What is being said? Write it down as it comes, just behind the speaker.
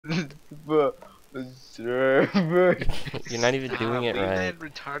pervert. You're not even doing it Leave right. that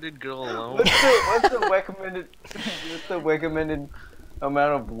retarded girl alone. What's the recommended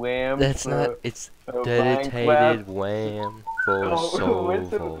amount of wham? That's for not. It's Minecraft? dedicated wham for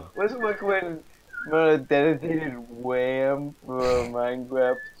What's the recommended amount of dedicated wham for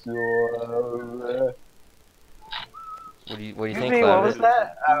Minecraft? What do you think, Excuse me, what was Labbit?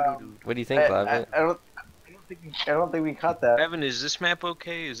 that? What do you think, Labbit? I don't think we caught that. Evan, is this map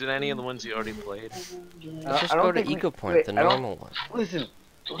okay? Is it any of the ones you already played? Just I go don't to think we- Eco Point, wait, the I don't- normal one. Listen,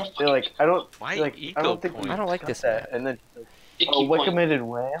 they're like I don't Why like Eco I don't think Point? we I don't like got this that. map. And then Icky point. recommended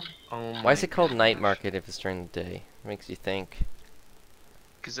wham. Oh Why is my it called night gosh. market if it's during the day? Makes you think.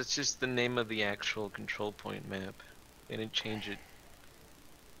 Because that's just the name of the actual control point map. They didn't change it.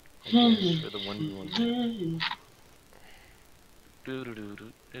 I guess, for the 1v1 map.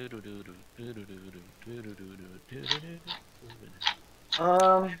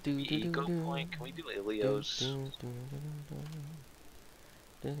 Eco Point, can we do Ilios? Can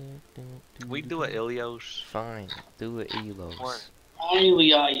we do a Ilios? Fine, do it, Elos.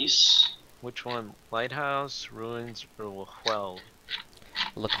 Oily ice. Which one? Lighthouse, Ruins, or Well?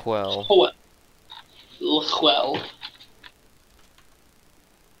 Laquel. Oh, well.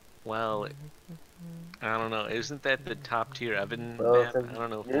 Well, I don't know. Isn't that the top tier Evan Well, map? I don't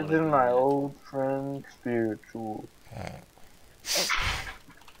know if I wanna Isn't do my that. old friend spiritual?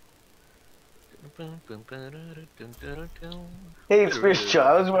 Hey, spiritual.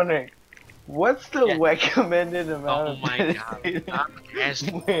 I was wondering, what's the Yeah. recommended amount Oh of my god, dedicated I'm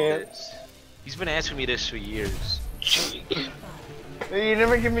asking wham? this. He's been asking me this for years. You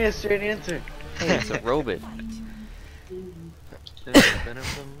never give me a straight answer. Hey, it's a robot.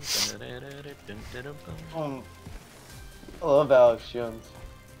 I love Alex Jones.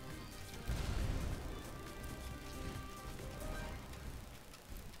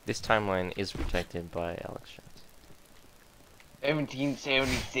 This timeline is protected by Alex Jones.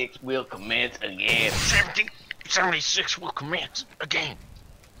 1776 will commence again. 1776 will commence again.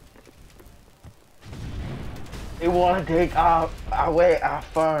 They want to take away our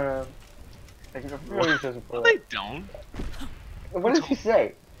farm. Like, it really says it No, they don't. What does he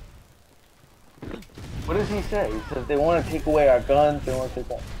say? What does he say? He says they want to take away our guns. They want to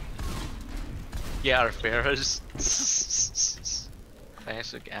take. Yeah, our pharaohs.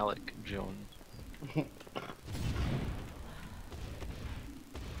 Classic Alec Jones.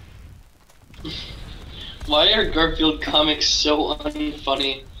 Why are Garfield comics so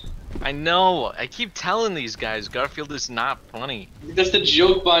unfunny? I know. I keep telling these guys Garfield is not funny. That's the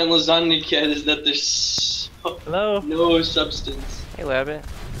joke behind Lasagna Cat is that there's so Hello? no substance. Hey, Labbit.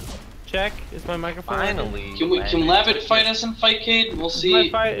 Check. Is my microphone working? Finally. Can Labbit fight us in Fightcade? We'll see.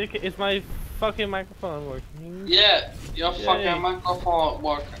 Is my fucking microphone working? Yeah, your Yay. fucking microphone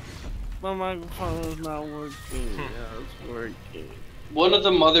working. My microphone is not working. Yeah, it's working. One of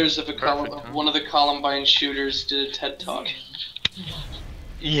the mothers of Perfect, huh? one of the Columbine shooters did a TED talk.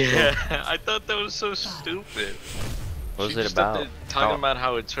 Yeah, I thought that was so stupid. What was She it just about? started talking about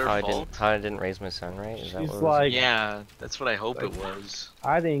how it's her fault. How I didn't raise my son right? Is that She's what it was? like, Yeah, that's what I hope it was.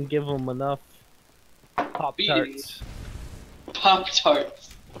 I didn't give him enough Pop Tarts. Pop Tarts.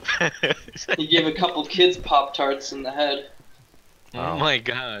 He gave a couple kids Pop Tarts in the head. Oh my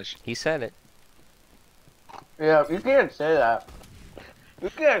gosh. He said it. Yeah, you can't say that. You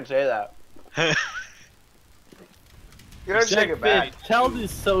can't say that. You gotta take it back. Tell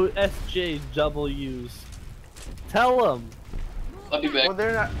these SJWs. Tell them. I'll be back. Well,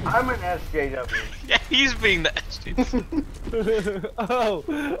 they're not. I'm an SJW. Yeah, he's being the SJW.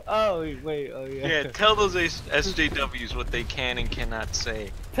 oh, wait, oh yeah. Yeah, tell those SJWs what they can and cannot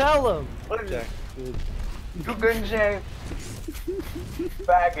say. Tell them. What is it? You can say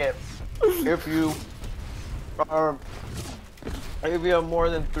faggot if you are if you have more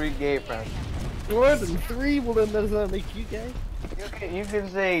than 3 gay friends. More than 3? Well, then does that make you gay? You can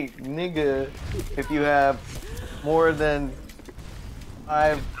say nigga if you have more than 5 I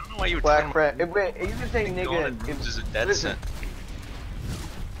don't know why you were black talking friends. about You can say going nigga in rooms if is a dead listen. sentence.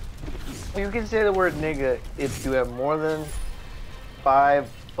 you can say the word nigga if you have more than 5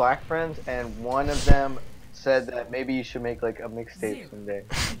 black friends and one of them said that maybe you should make like a mixtape someday.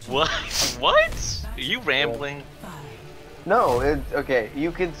 What? What? Are you rambling? No, it's okay.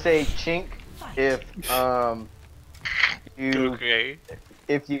 You could say chink if you Okay.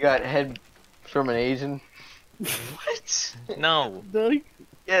 if you got head from an Asian. What? No. No,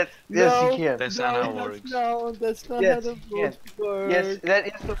 Yes, No. yes you can. That's not how it works. No, that's not Yes, how the you rules work. Yes, that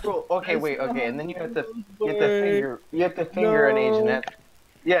is the rule. Okay, That's wait, not okay, how and then the you have rules to work. finger an Asian.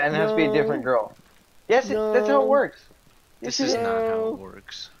 Yeah, and it has to be a different girl. Yes, that's how it No. wor10 works. This Yes, is it not how it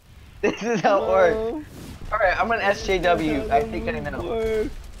works. This is how it works. Alright, I'm an SJW. I think I know.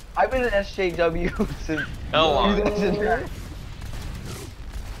 I've been an SJW since How long? 2009.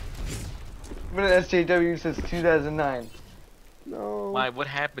 I've been an SJW since 2009. No. Why? What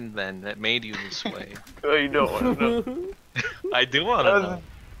happened then that made you this way? Oh, you don't want to know. I do want to know.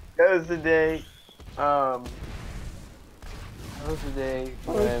 That was the day, that was the day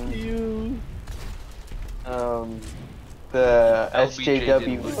Fuck when, you. the LBJ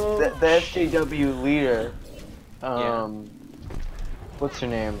SJW, did the SJW leader, Yeah. what's her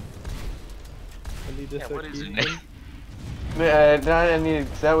name? I need to Yeah, start what is her keeping- name? Not Anita,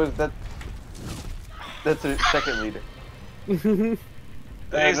 'cause that's her second leader. Is no,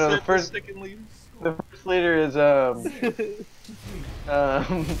 that the first, the second leader? the first leader is,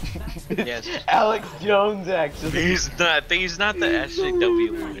 Yes. Alex Jones, actually. He's not the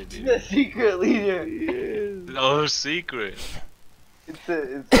SJW leader, The dude. secret leader. Oh, secret. It's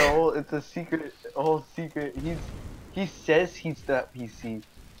a secret, a whole secret. He says he's not PC.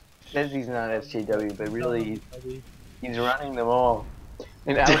 Says he's not SJW, but really he's running them all.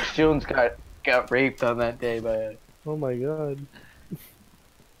 And Alex Jones got raped on that day by Oh my god.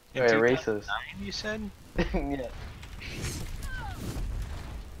 In a 2009, racist. you said? Yeah.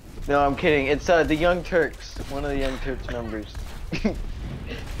 No, I'm kidding. It's the Young Turks. One of the Young Turks members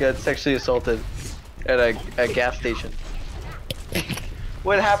got sexually assaulted at a gas station.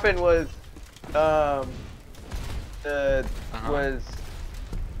 What happened was,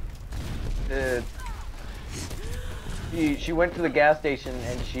 she went to the gas station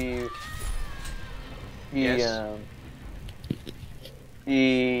and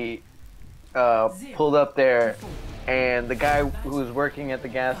he pulled up there, and the guy who was working at the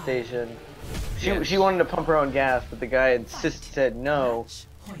gas station, she wanted to pump her own gas, but the guy said no,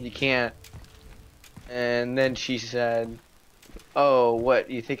 you can't. And then she said, "Oh, what,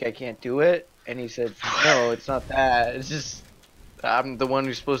 you think I can't do it?" And he said, "No, it's not that. It's just I'm the one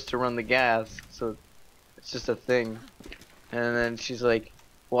who's supposed to run the gas, so it's just a thing." And then she's like,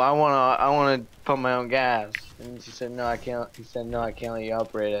 "Well, I wanna pump my own gas." And she said, "No, I can't." He said, "No, I can't let you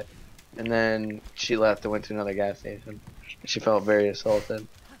operate it." And then she left and went to another gas station. She felt very assaulted.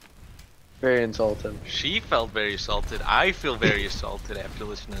 Very insulted. She felt very assaulted. I feel very assaulted after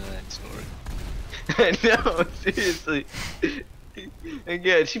listening to that story. No, seriously.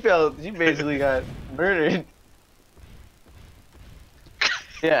 Again, she basically got murdered.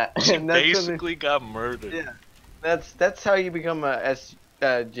 Yeah, She and that's basically got murdered. Yeah, that's how you become a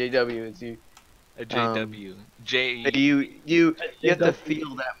JW. Is you A JW. you have to feel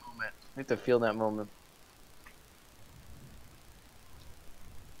that moment. You have to feel that moment.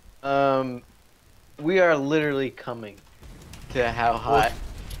 We are literally coming to how hot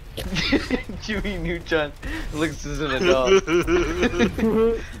Chewie Neutron looks as an adult.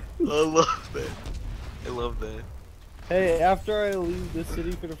 I love that. I love that. Hey, after I leave the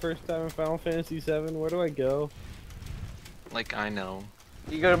city for the first time in Final Fantasy VII, where do I go? Like, I know.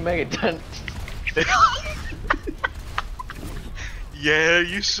 You go to Megaton. Yeah,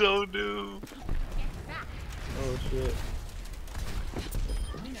 you so do. Oh shit.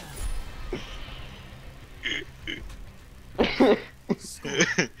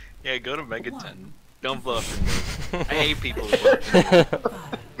 Yeah, go to Megaton. Don't blow up your nose. I hate people who blow up their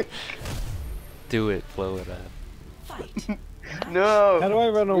nose. Do it, blow it up. No. How do I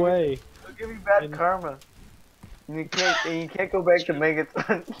run away? It'll give you bad karma. And you can't go back to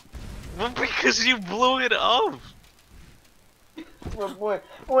Megaton. Well, because you blew it up. Well, boy,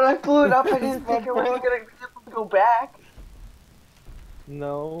 when I blew it up, I didn't think I was gonna be able to go back.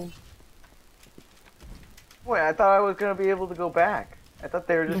 No. Wait, I thought I was gonna be able to go back. I thought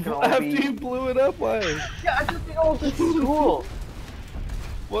they were just gonna all After be. you blew it up, why? Yeah, I thought they all just school.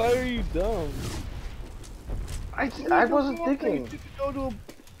 Why are you dumb? I wasn't thinking.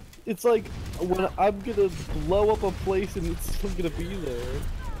 It's like when I'm gonna blow up a place and it's still gonna be there.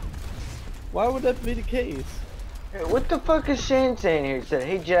 Why would that be the case? Hey, what the fuck is Shane saying here? He said,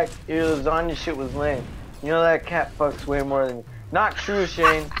 "Hey Jack, your lasagna shit was lame. You know that cat fucks way more than you." Not true,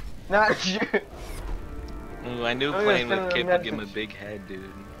 Shane. Not true. Ooh, I knew I'm playing gonna with send Kip him a would give him a message. big head,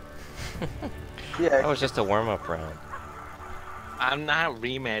 dude. That Yeah. was just a warm-up round. I'm not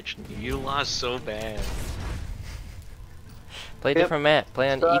rematching you. You lost so bad. Play a Yep. different map. Play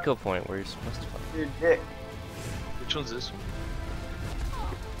on Stop. Eco Point where you're supposed to play. Your dick. Which one's this one?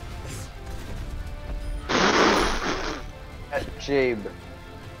 At Jabe.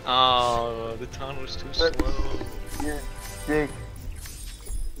 Oh, the ton was too slow. Your dick.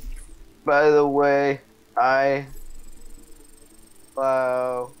 By the way, I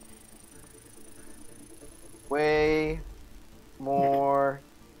plow way more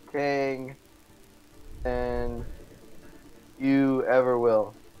king than you ever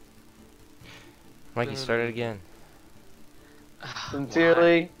will. Mikey, start it again.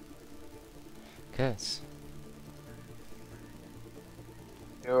 Sincerely, Guess.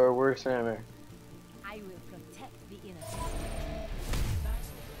 your worst nightmare. I will protect the innocent.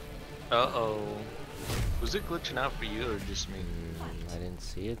 Uh-oh. Was it glitching out for you or just me? I didn't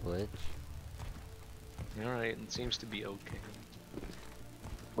see it glitch. Alright, it seems to be okay.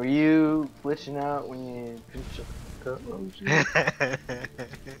 Were you glitching out when you finished the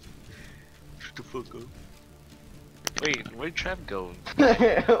Shut the fuck up. Wait, where'd Trav go?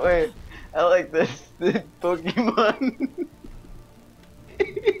 Wait, I like this. The Pokemon.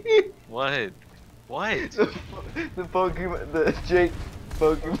 What? What? The Pokemon, the Jake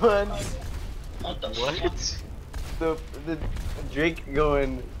Pokemon. What the What? The Drake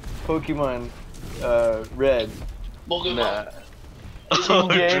going Pokemon red. Pokemon. Nah. Oh,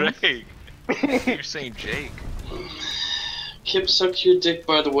 James? Drake. You're saying Jake. Kip sucks your dick,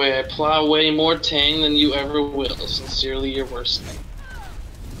 by the way. I plow way more tang than you ever will. Sincerely, your worst name.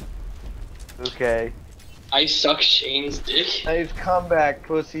 Okay. I suck Shane's dick. Nice comeback,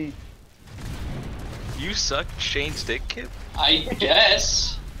 pussy. You suck Shane's dick, Kip? I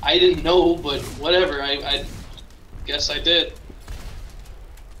guess. I didn't know, but whatever. I guess I did.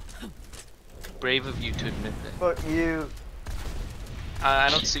 Brave of you to admit that. Fuck you. I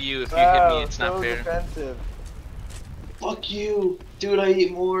don't see you. If you Wow, hit me, it's not so fair. defensive. Fuck you. Dude, I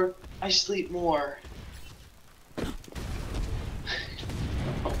eat more. I sleep more.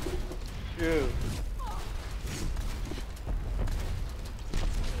 True.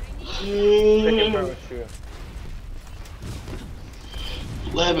 Second part was true.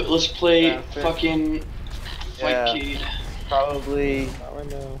 Levitt, let's play Yeah, fair. fucking Yeah. Fightcade. Probably Not right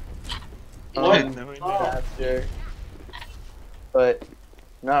now. What? faster, but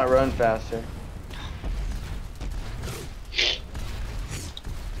not run faster.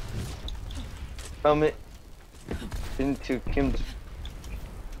 Helmet into Kim's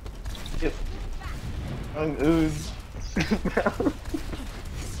Jong-un.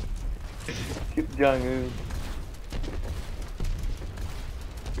 Kim Jong-un.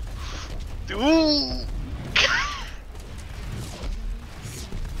 Ooh!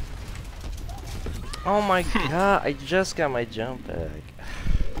 Oh my god, I just got my jump back.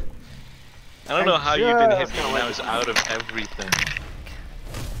 I don't know how you didn't hit just- me when I was out of everything.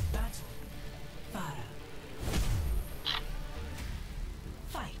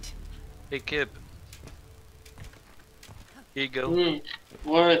 Fight. Hey, Kip. Here you go.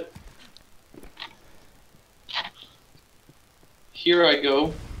 What? Here I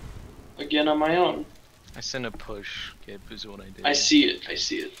go. Again on my own. I sent a push, Kip, is what I did. I see it. I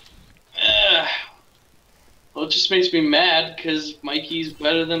see it. Well, it just makes me mad because Mikey's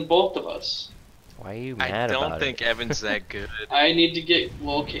better than both of us. Why are you I mad don't about think it? Evan's that good. I need to get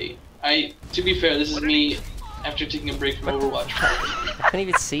well. Okay. To be fair, this is me after taking a break from Overwatch. I couldn't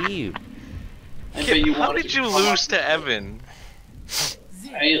even see you. I bet Kip, you how wanted did to you come lose up- to Evan?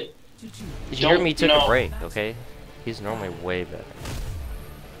 I, Did you hear Don't me took know. a break, okay? He's normally way better.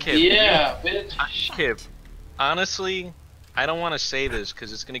 Kip, yeah, bitch. Kip, honestly, I don't want to say this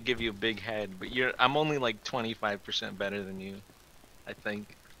because it's gonna give you a big head, but I'm only like 25% better than you. I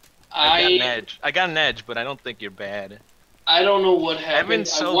think. I got an edge. I got an edge, but I don't think you're bad. I don't know what happened.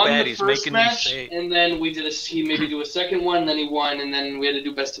 Evan's so I won bad, the he's first making me match, say- and then we did he made me do a second one, then he won, and then we had to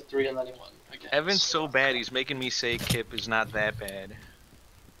do best of 3, and then he won. Again. Evan's so bad, he's making me say Kip is not that bad.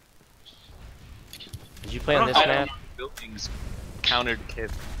 Did you play on this I don't map? Buildings countered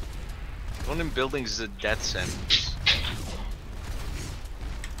Kip. One in buildings is a death sentence.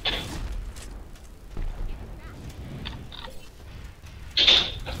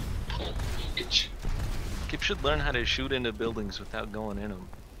 Kip should learn how to shoot into buildings without going in them.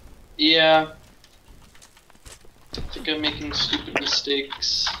 Yeah. I think I'm making stupid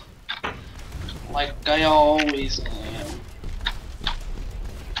mistakes. Like I always am.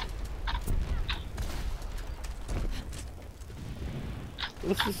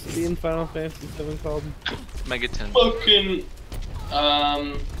 What's this in Final Fantasy VII called? Megaton. Fucking,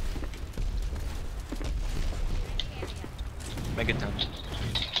 Megaton.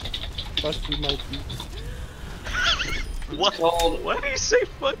 Fuck you, Mikey. What? called Why do you say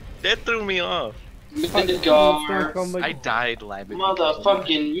fuck? That threw me off. Midgar. I died, Labbit.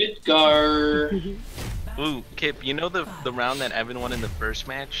 Motherfucking Midgar. Ooh, Kip, you know the round that Evan won in the first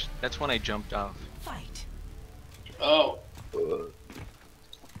match? That's when I jumped off. Fight. Oh.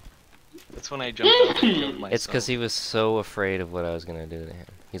 That's when I jumped off and killed myself. It's because he was so afraid of what I was gonna do to him.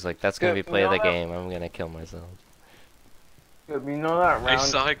 He's like, that's gonna be play of the game, I'm gonna kill myself. You know that I round?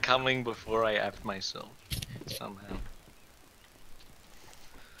 saw it coming before I effed myself. Somehow.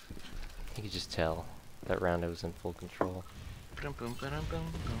 You could just tell that round I was in full control.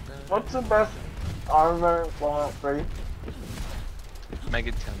 What's the best armor Fallout 3?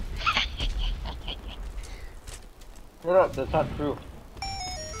 Mega 10. Shut up, that's not true.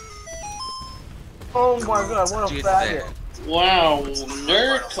 Oh my god, what a Did faggot. that. Wow,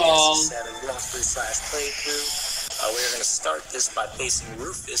 nerd call. We're going to start this by facing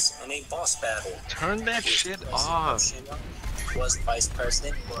Rufus in a boss battle. Turn that shit off. Was vice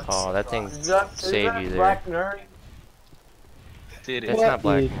president. Oh, that thing Is that saved you there. Black Nerd? Did That's it? not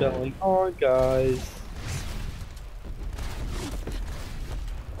black. What is going on, guys?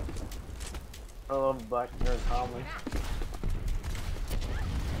 I love Black Nerd comedy.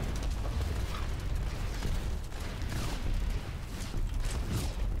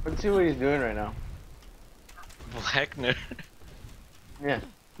 Let's see what he's doing right now. Black nerd. Yeah.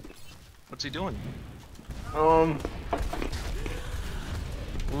 What's he doing? Um,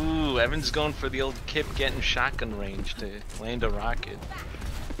 Ooh, Evan's going for the old Kip getting shotgun range to land a rocket.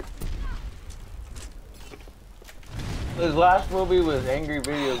 his last movie was Angry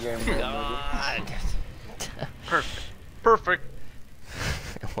Video Game. God. Perfect. Perfect.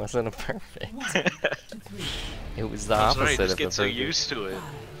 It wasn't a perfect. It was the I'm opposite sorry, of just a get so perfect. used to it.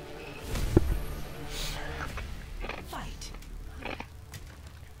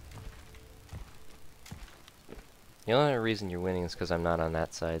 The only reason you're winning is because I'm not on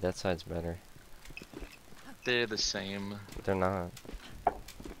that side. That side's better. They're the same. They're not.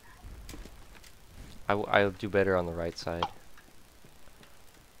 I'll do better on the right side.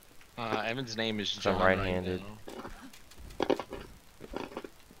 Evan's name is I'm John right-handed. Right now.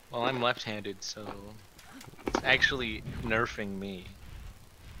 Well, I'm left-handed, so it's actually nerfing me.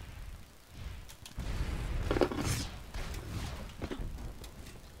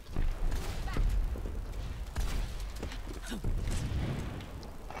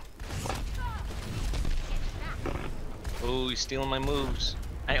 Oh, he's stealing my moves.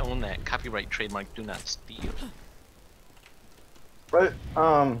 I own that. Copyright, trademark, do not steal. But,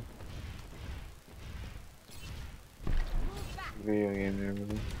 video game there,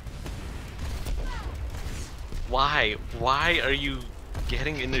 really. Why? Why are you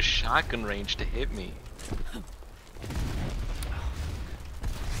getting into shotgun range to hit me?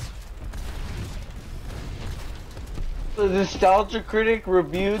 The Nostalgia Critic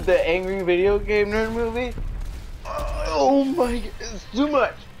reviewed the Angry Video Game Nerd movie. Oh my god, it's too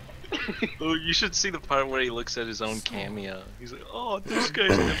much. Oh, you should see the part where he looks at his own cameo. He's like, "Oh, this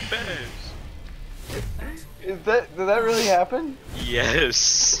guy's the best." Did that really happen?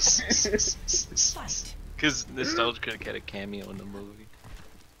 Yes. Because Nostalgia Critic had a cameo in the movie.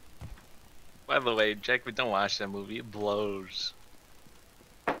 By the way, Jack, but don't watch that movie. It blows.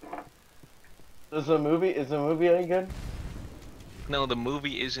 Is the movie any good? No, the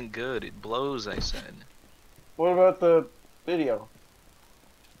movie isn't good. It blows, I said. What about the video?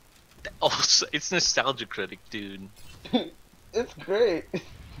 Also, it's Nostalgia Critic, dude. It's great.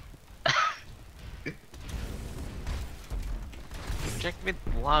 Jack Bit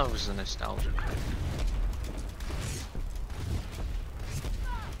loves the Nostalgia Critic.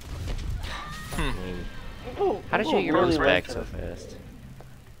 How did you get your moves back so fast?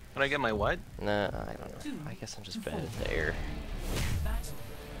 When I get my what? Nah, I don't know. I guess I'm just bad at the air.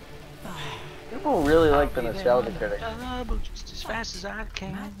 People really like the Nostalgia Critic. Double just as fast as I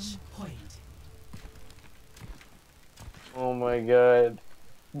can. Oh my god.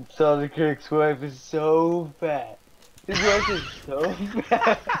 Nostalgia Critic's wife is so fat. His wife is so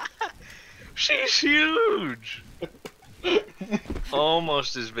fat. She's huge.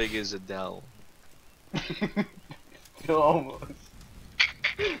 Almost as big as Adele. Almost.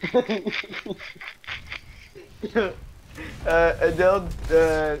 Adele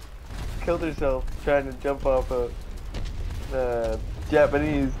killed herself trying to jump off a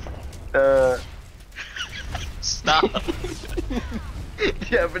Japanese Stop.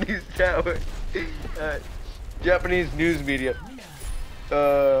 Japanese tower. Japanese news media.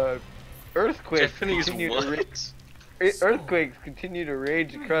 Earthquakes Japanese continue to what? earthquakes continue to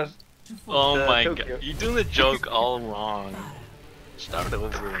rage across. Oh my Tokyo. god. You're doing the joke all wrong. Start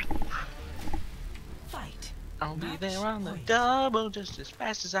over. I'll be there on the double just as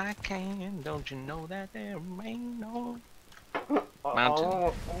fast as I can. Don't you know that there ain't no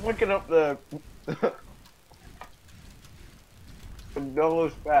mountain? I'm looking up the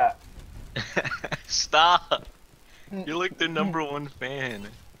Adelo's fat. Stop. You're like the #1 fan.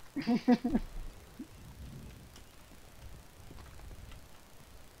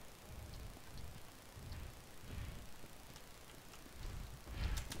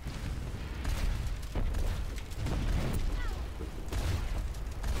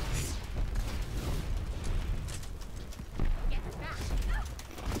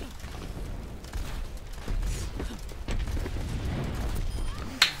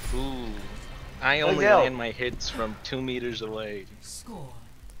 I only Adele. land my hits from 2 meters away.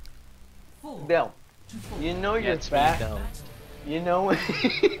 Del, you know you're Gets me fat. down. You know when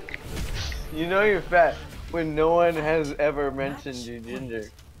you know you're fat when no one has ever mentioned you ginger.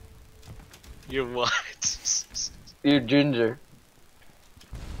 You're what? You're ginger.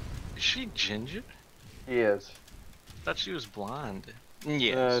 Is she ginger? Yes. I thought she was blonde.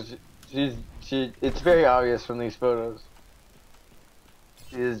 Yes. She. It's very obvious from these photos.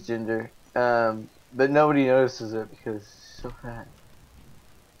 She is ginger. But nobody notices it because she's so fat.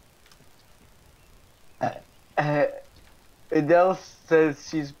 Adele says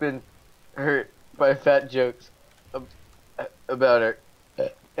she's been hurt by fat jokes about her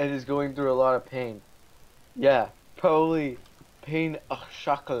and is going through a lot of pain. Yeah, probably pain au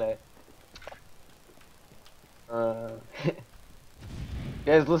chocolat.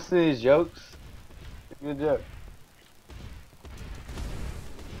 Guys, listen to these jokes. Good joke.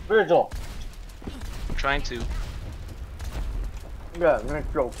 Virgil. I'm trying to. Yeah,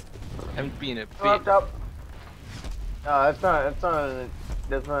 next joke. Haven't been a Oh, bit. up. No, that's not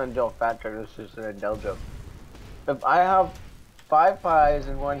a joke factor, that's just an Adele joke. If I have 5 pies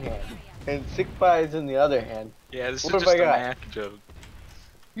in one hand and 6 pies in the other hand, Yeah, this is what just have a I got? math joke.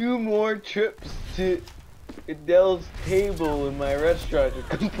 2 more trips to Adele's table in my restaurant to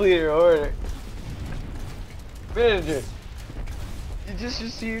complete her order. Manager, you just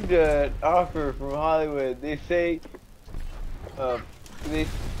received an offer from Hollywood. They say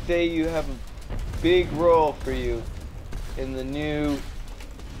you have a big role for you in the new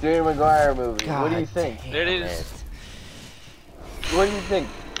Jerry Maguire movie. What do you think? There it is. What do you think?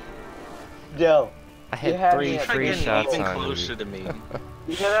 Del, I you had me 3 at free big Getting shots even on closer you. to me.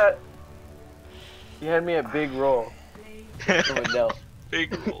 You had You had me a big roll from Adele.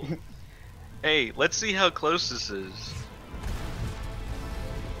 Big roll. Hey, let's see how close this is.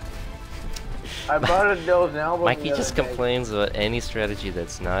 I bought Adele's album. Mikey the just other day. complains about any strategy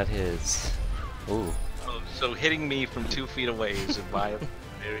that's not his. Ooh. Oh, so hitting me from 2 feet away is a viable,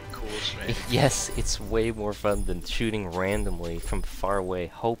 very cool strategy. Yes, it's way more fun than shooting randomly from far away,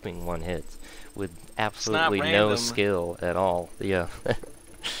 hoping one hits, with absolutely no random. skill at all. Yeah.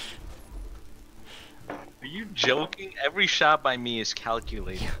 Are you joking? Every shot by me is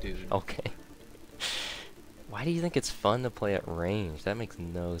calculated, dude. Okay. Why do you think it's fun to play at range? That makes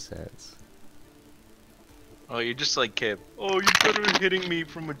no sense. Oh, you're just like Kip. Oh, you're better at hitting me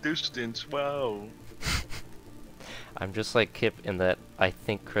from a distance. Wow. I'm just like Kip in that I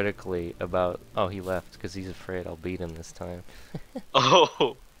think critically about. Oh, he left because he's afraid I'll beat him this time.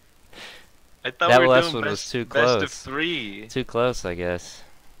 Oh. I thought That we were last doing one was best, too best of close. 3. Too close, I guess.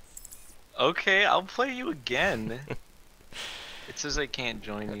 Okay, I'll play you again. It says I can't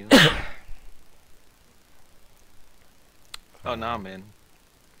join you. Oh, nah, man.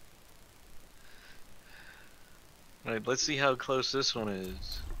 Alright, let's see how close this one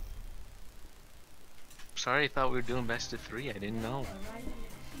is. Sorry, I thought we were doing best of 3. I didn't know.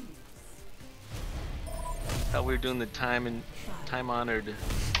 Thought we were doing the time-honored.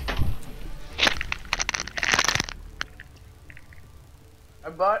 I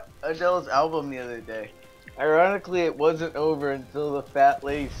bought Adele's album the other day. Ironically, it wasn't over until the fat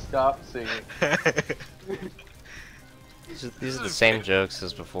lady stopped singing. These are the same jokes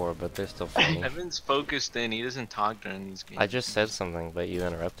as before, but they're still funny. Evan's focused in. He doesn't talk during these games. I just said something, but you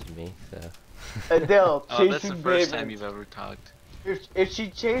interrupted me, so. Adele, Oh, that's chasing the first baby. time you've ever talked. If she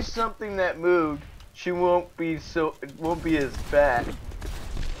chased something that moved, she won't be as fat.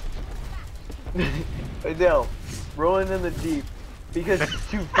 Adele, rolling in the Jeep because she's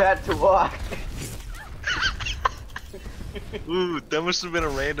too fat to walk. Ooh, that must have been a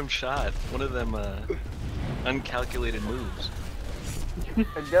random shot. One of them uncalculated moves.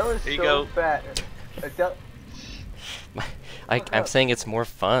 Adele is Here you so go. fat. Adele. I'm saying it's more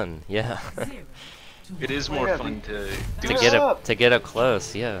fun, yeah. It is more Yeah, fun to do to get up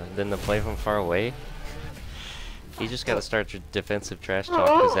close, yeah, than to play from far away. You just gotta start your defensive trash talk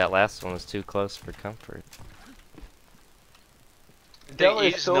because that last one was too close for comfort. Adele There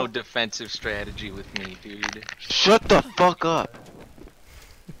is is so no defensive strategy with me, dude. Shut the fuck up.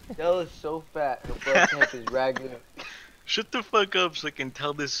 Adele is so fat, her blood temp is ragging. Shut the fuck up so I can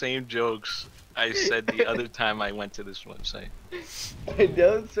tell the same jokes I said the other time I went to this website.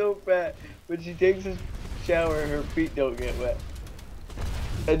 Adele's so fat, when she takes a shower, her feet don't get wet.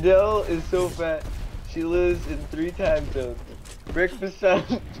 Adele is so fat, she lives in 3 time zones. Breakfast time,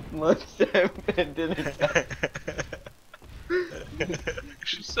 lunchtime, and dinner time.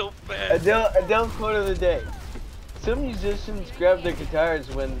 She's so fat. Adele quote of the day. Some musicians grab their guitars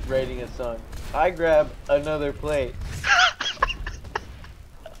when writing a song. I grab another plate.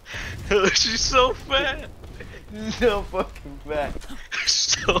 She's so fat. So fucking fat.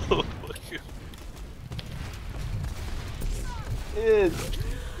 So fucking. Dude.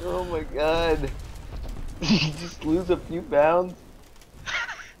 Oh my god. Did you just lose a few pounds?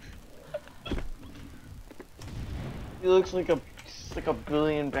 He looks like just like 1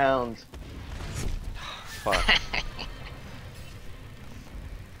 billion pounds. Fuck.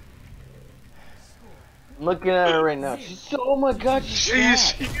 I'm looking at her right now. She's so, oh my god,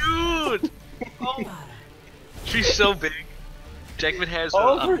 She's fat. huge. Oh. She's so big. Jackman has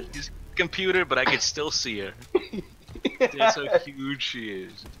All her of her- on his computer, but I can still see her. That's how huge she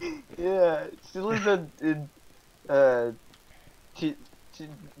is. Yeah, she lives in she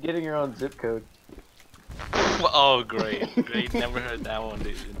getting her own zip code. Oh, great. Great. Never heard that one,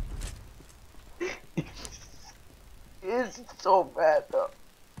 dude. It's so fat though.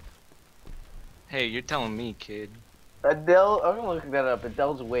 Hey, you're telling me, kid. Adele, I'm gonna look that up.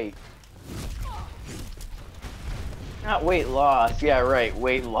 Adele's weight. Not weight loss. Yeah, right.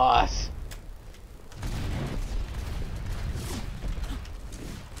 Weight loss.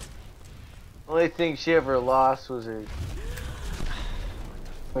 Only thing she ever lost was her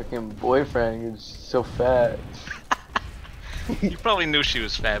fucking boyfriend. He was so fat. You probably knew she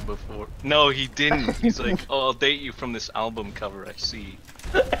was fat before. No, he didn't. He's like, oh, I'll date you from this album cover I see.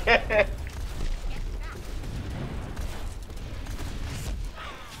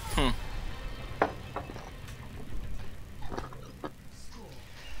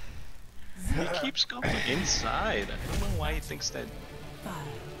 He keeps going inside. I don't know why he thinks that.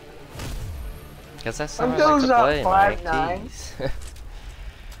 Because that's how I Adele's like to not play, 5'9". Mike. Jeez.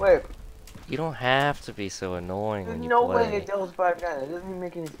 Wait, You don't have to be so annoying there's when you no play. way Adele's 5'9". It doesn't even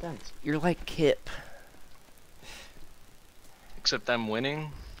make any sense. You're like Kip. Except I'm winning.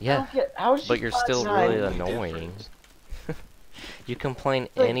 I Yeah, don't get, how is she but you're still 5'9"? really Big annoying. difference. You complain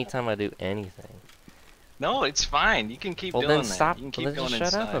Like- anytime I do anything. No, it's fine. You can keep Well, doing then that. stop. You can keep Then going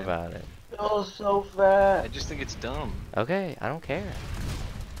just shut inside. up about it. Adele's so I fat. just think it's dumb. Okay, I don't care.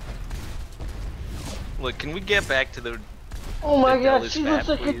 Look, can we get back to the? Oh my Adele god, is she fat, looks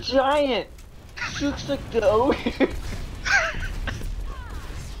like please. a giant. She looks like the ogre.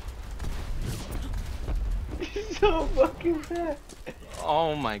 She's so fucking fat.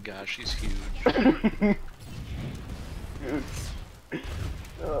 Oh my gosh, she's huge.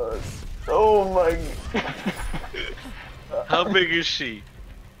 Oh my god. How big is she?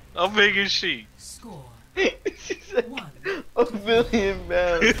 How big is she? Score She's like 1. 1 billion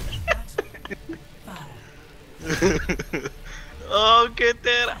pounds. Oh, get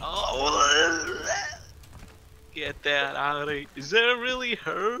that! Oh, get that out of here. Is that really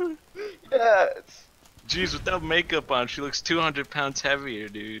her? Yes. Jeez, without makeup on, she looks 200 pounds heavier,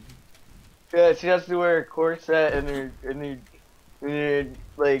 dude. Yeah, she has to wear a corset and her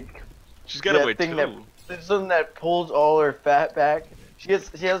like She's gotta that wear thing two. that there's something that pulls all her fat back. She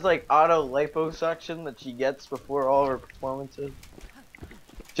has like auto liposuction that she gets before all her performances.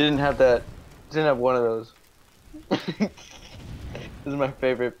 She didn't have that. She didn't have one of those. This is my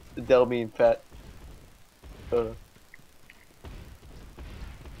favorite Adele being fat photo.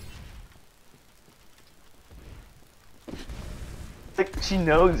 It's like she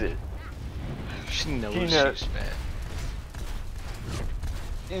knows it. She knows She knows. she's fat.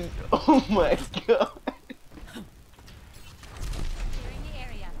 Oh my god. Clearing the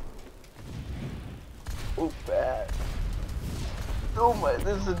area. So fat. Oh my,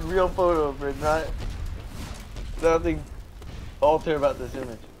 this is a real photo of her, not nothing alter about this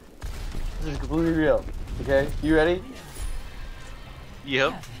image. This is completely real. Okay, you ready?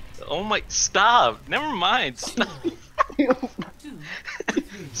 Yep. Oh my, stop! Never mind, stop.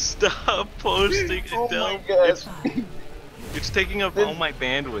 Stop posting Oh Adele. my god, It's taking up all my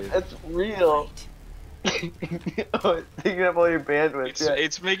bandwidth. that's real. Oh, it's taking up all your bandwidth. It's, Yeah.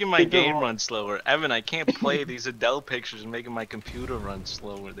 it's making my Take them game all. run slower. Evan, I can't play these Adele pictures and making my computer run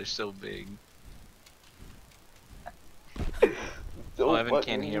slower. They're so big. So Oh, Evan fucking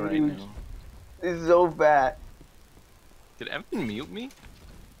can't hear right huge. now. It's so fat. Did Evan mute me?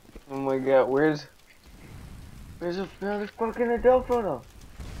 Oh my god, where's another fucking Adele photo?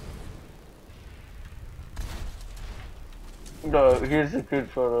 No, here's a good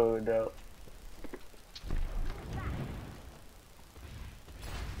photo of Adele.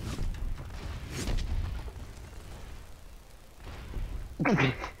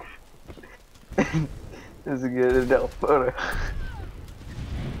 This is a good Adele photo.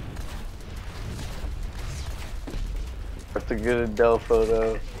 That's a good Adele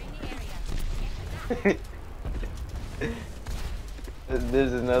photo.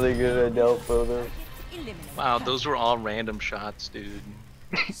 There's another good Adele photo. Eliminate. Wow, those were all random shots, dude.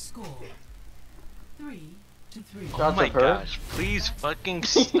 Score 3-3. Oh Shots my of her? gosh! Please fucking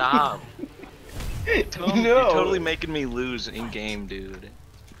stop. You're totally making me lose in game, dude.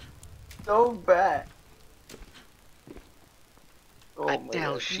 So bad. Oh my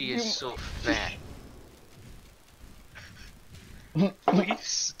Adele, God. she is so fat. Please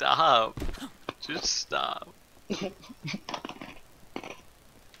stop. Just stop.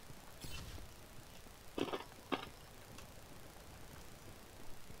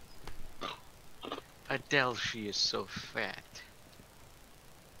 Adele, she is so fat.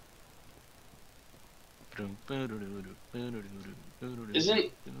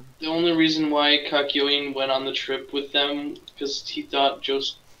 Isn't the only reason why Kakyoin went on the trip with them because he thought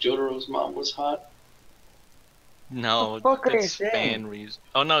Jotaro's mom was hot? No, The fuck are you that's saying? fan reason.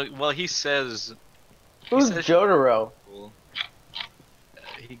 Oh no, well he says. Who's says Jotaro?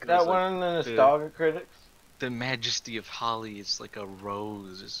 He goes That like, one of the nostalgia critics? The majesty of Holly is like a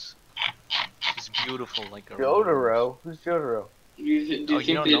rose. She's beautiful like a rose. Jotaro? Who's Jotaro? Do you think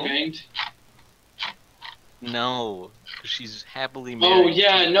you don't they know? banged? No, 'cause she's happily married. Oh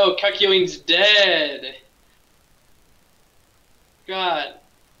yeah, no, Kakyoin's dead. God.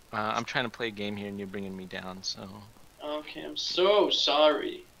 I'm trying to play a game here and you're bringing me down, so. Okay, I'm so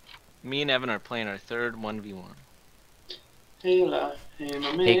sorry. Me and Evan are playing our third 1v1. Hey la, hey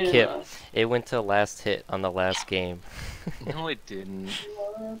my man. Hey Kip, it went to last hit on the last game. No, it didn't.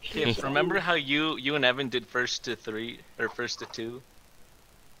 Kip, remember how you and Evan did first to 3 or first to 2?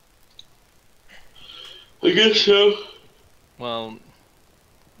 I guess so. Well,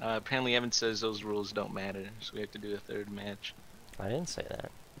 apparently Evan says those rules don't matter, so we have to do a third match. I didn't say that.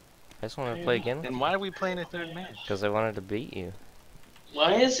 I just wanted to play again And why are we playing a third match? because I wanted to beat you.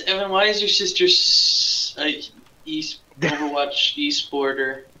 Why is Evan? Why is your sister Overwatch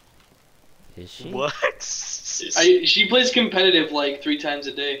esporter? Is she? What? She plays competitive like 3 times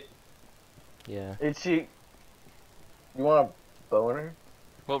a day. Yeah. Is she... You want a boner?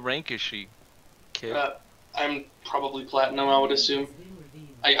 What rank is she? Kip? I'm probably platinum, I would assume.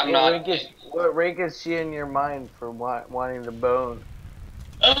 I'm What not. What rank is she in your mind for wanting to bone?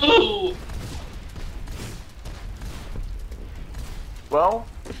 Oh! Well,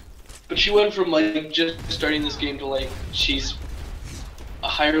 But she went from like just starting this game to like she's a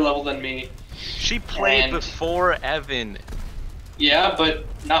higher level than me. She played And- before Evan. Yeah, but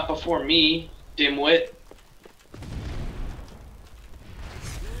not before me, dimwit.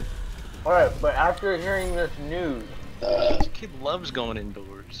 alright, but after hearing this news, This kid loves going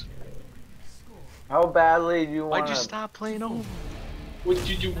indoors. how badly do you want Why'd you to... stop playing over? What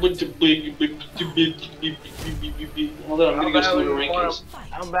did you want to big? Hold on, I'm gonna go see the rankings.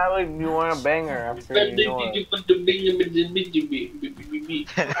 How badly do you want to bang her after you know her?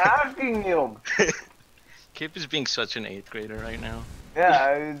 Asking you. Kip is being such an 8th grader right now.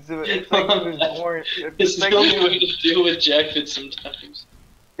 Yeah, it's like he was born... It's It's the like, only way to deal with Jackfit sometimes.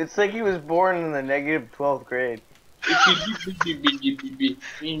 it's like he was born in the negative 12th grade.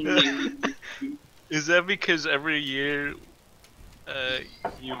 Is that because every year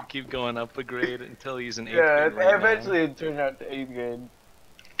you keep going up a grade until he's an 8th Yeah, grade right eventually it turned out to 8th grade.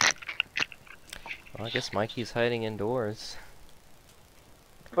 Well, I guess Mikey's hiding indoors.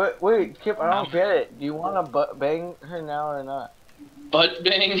 But wait, Kip, I don't get it. Do you want to bang her now or not? Butt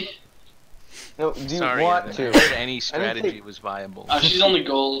bang? No, do you Sorry, want Evan. to? I heard any strategy think- was viable. She's only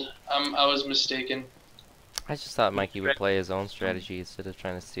gold. I was mistaken. I just thought Mikey would play his own strategy instead of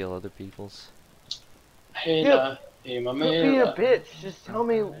trying to steal other people's. Hey Yeah. la, hey my Quit being man. a bitch. Just tell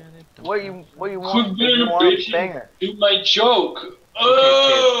me what you Quit want. If being you a want bitch to bang her. and do my joke.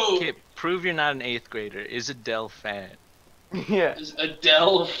 Oh! Okay, Kip, prove you're not an 8th grader. Is Adele fat? Yeah. Is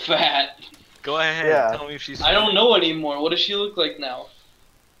Adele fat? Go ahead, Yeah. tell me if she's I don't know anymore. What does she look like now?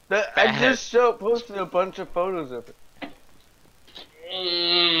 I just posted a bunch of photos of it.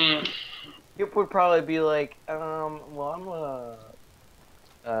 Kip would probably be like, well,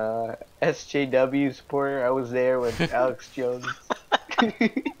 I'm a SJW supporter. I was there with Alex Jones. That's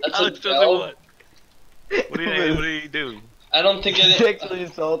Alex doesn't Adele? what? What did he do? I don't think it. Sexually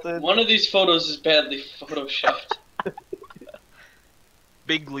assaulted. One of these photos is badly photoshopped.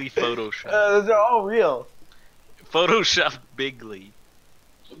 Bigly Photoshop. Those are all real. Photoshop Bigly.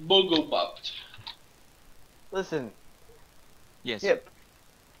 Bogo bopped. Listen, Yes. Kip,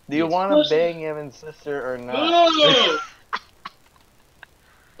 do you Yes. want to Listen. bang Evan's sister or not? Oh!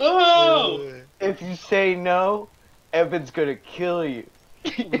 Oh! If you say no, Evan's gonna kill you.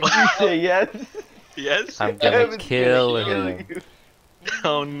 If you say yes, Yes? I'm gonna Evan's kill gonna kill him. you.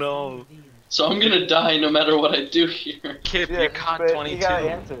 Oh no. So I'm gonna die no matter what I do here. Kip, Yeah, you're caught but 22. You gotta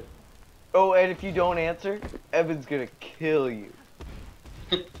answer. Oh, and if you don't answer, Evan's gonna kill you.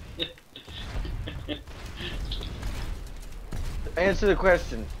 Answer the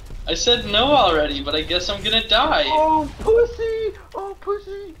question. I said no already, but I guess I'm gonna die. Oh, pussy! Oh,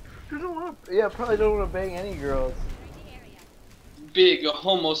 pussy! You don't want. Yeah, probably don't want to bang any girls. Big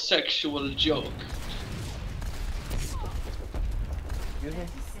homosexual joke. Excuse me?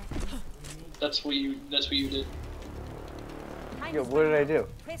 That's what you did. Yo, what did I do?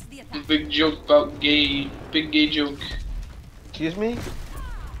 Press the attack. Big joke about gay. Big gay joke. Excuse me?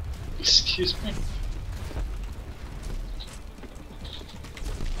 Excuse me.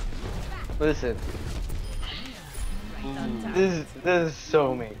 Listen, Right on time. this is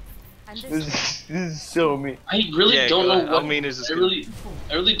so me. And This is so me. I really Yeah, don't go know ahead. what. How mean is this I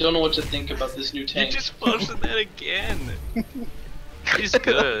really don't know what to think about this new You tank. just posted that again. She's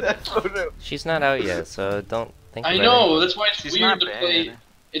good. Oh no. She's not out yet, so don't think I about know. That's why it's She's weird not to play. bad.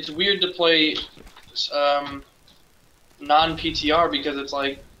 It's weird to play non-PTR because it's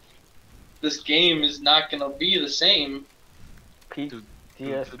like this game is not gonna be the same. PTSD.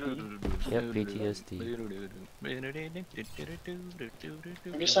 Yep, PTSD.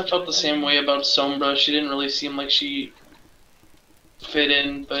 I guess I felt the same way about Sombra. She didn't really seem like she fit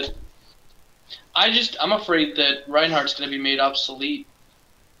in, but I'm afraid that Reinhardt's gonna be made obsolete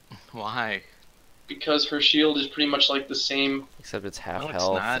Why? because her shield is pretty much like the same. Except it's half No, it's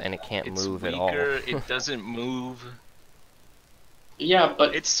health not. and it can't It's move weaker, at all. It doesn't move. Yeah,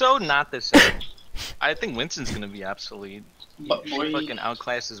 but It's so not the same. I think Winston's gonna be obsolete. But She boy- fucking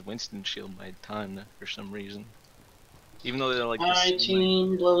outclasses Winston's shield by a ton for some reason. Even though they're like the my same,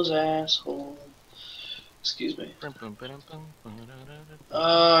 team blows asshole. Excuse me. like-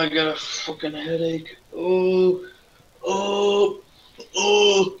 I got a fucking headache. Oh, oh,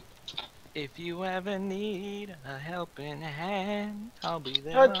 oh. If you ever need a helping hand, I'll be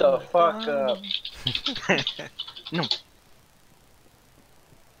there. Shut the all fuck time. No.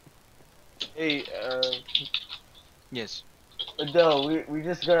 Hey, Yes. Adele, we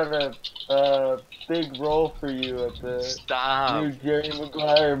just got a big role for you at the Stop. new Jerry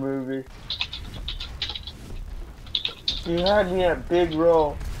Maguire movie. You had me at big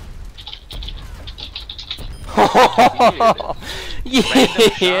role.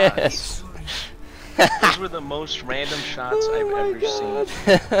 Yes. Those were the most random shots I've ever seen.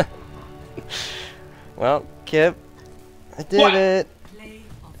 Well, Kip, I did What? it.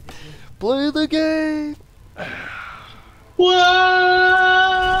 Play of the game. Play the game.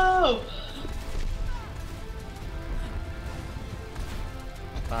 Whoa!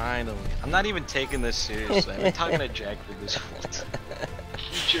 Finally. I'm not even taking this seriously. I've been talking to Jack for this whole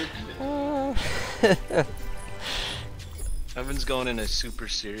time. Evan's going in a super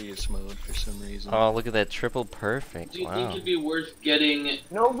serious mode for some reason. Oh, look at that triple perfect. Do you think Wow. it'd be worth getting?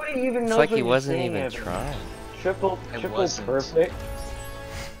 Nobody even knows It's like what he you're wasn't saying, even Evan. trying. Triple I wasn't. perfect.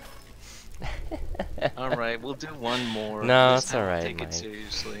 Alright, we'll do one more. No, This it's time, alright, take Mike. it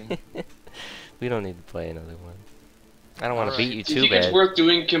seriously. We don't need to play another one. I don't want to Alright. beat you Do you too think it's bad. worth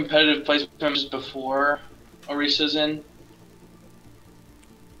doing competitive placements before Orisa's in?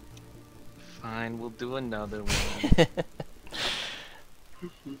 Fine, we'll do another one.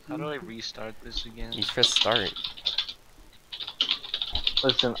 How do I restart this again? You press start.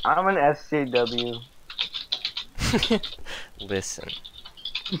 Listen, I'm an SJW. Listen.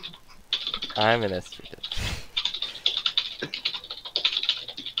 I'm an SJW.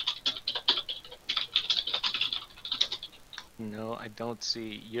 No, I don't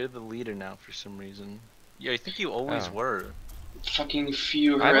see. You're the leader now for some reason. Yeah, I think you always Oh. were. Fucking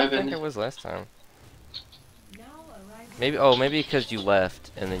few her, I don't Evan. think it was last time. Now arriving. Maybe. Oh, maybe because you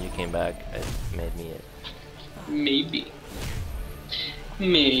left and then you came back. It made me it. Maybe.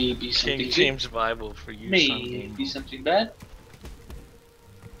 Maybe something King good. James Bible for you, Maybe something bad.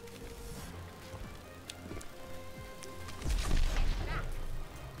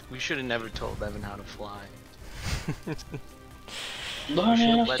 We should have never told Evan how to fly. Learn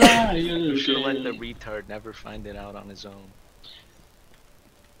should've how to let fly, We you should have let shit. the retard never find it out on his own.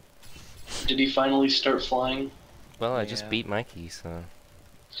 Did he finally start flying? Well, I just Yeah. beat Mikey, so.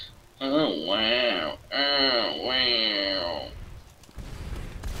 Oh wow. Oh wow.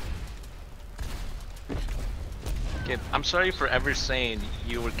 Okay, I'm sorry for ever saying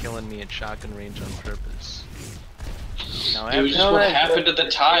you were killing me at shotgun range on purpose. Now, It was just No, what that- happened at the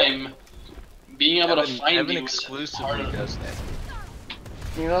time. Being able to find Evan you was exclusively part of does that.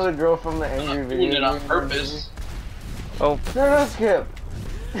 You know the girl from the angry not video doing it on game purpose. Oh, movie? No, Skip.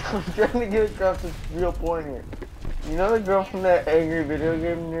 I'm trying to get across this real point here. You know the girl from that angry video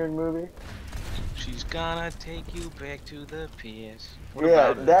game nerd movie? She's gonna take you back to the PS. What Yeah,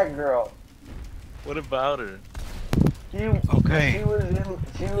 about her? that girl. What about her? She Okay. she was in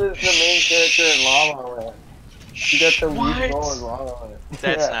was the main character in La La Land. She got the What? lead role in La La Land.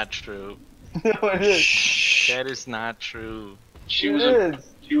 That's Yeah. not true. No, it is. That is not true. She It was is.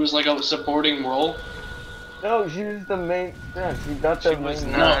 she was like a supporting role. No, she was the main. Yeah, she got the She was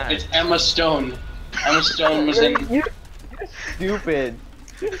main. No, not. it's Emma Stone. Emma Stone was in. You're stupid.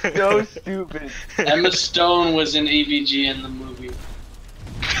 You're so stupid. Emma Stone was in AVG in the movie.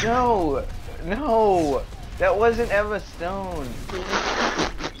 No, no, that wasn't Emma Stone.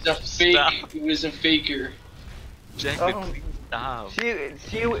 It was a fake. Stop. It was a faker. Jacob, Oh. please stop.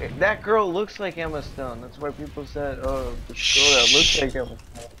 That girl looks like Emma Stone. That's why people said, oh, this girl that looks like Emma Stone.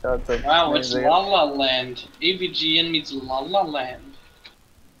 That's like Wow, it's amazing. La La Land. AVGN meets La La Land.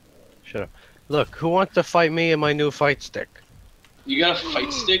 Shut up. Look, who wants to fight me in my new fight stick? You got a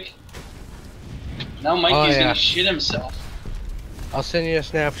fight stick? Now Mikey's Oh, yeah. gonna shit himself. I'll send you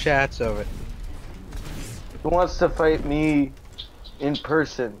snapshots of it. Who wants to fight me in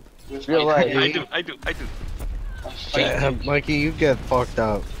person? With Real my- life. I do. my fight stick. Mikey, you get fucked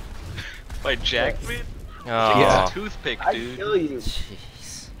up. By Jackman? Oh, Yeah. Toothpick, I'd dude. kill you.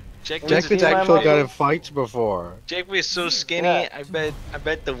 jeez. Jackman's Jackman's see my actually got muscle? in fights before. is so skinny. Yeah. I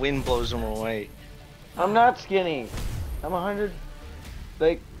bet the wind blows him away. I'm not skinny. I'm 100,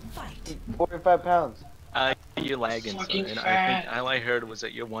 like, 45 pounds. You're lagging. Fucking son. fat. I think all I heard was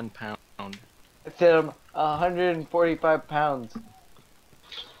that you're 1 pound. I said I'm 145 pounds.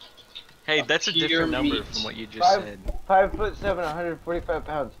 Hey, that's a Pure different number meat. from what you just said. 5'7", 145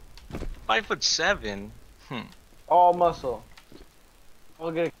 pounds. 5'7". All muscle.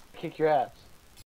 I'm gonna kick your ass.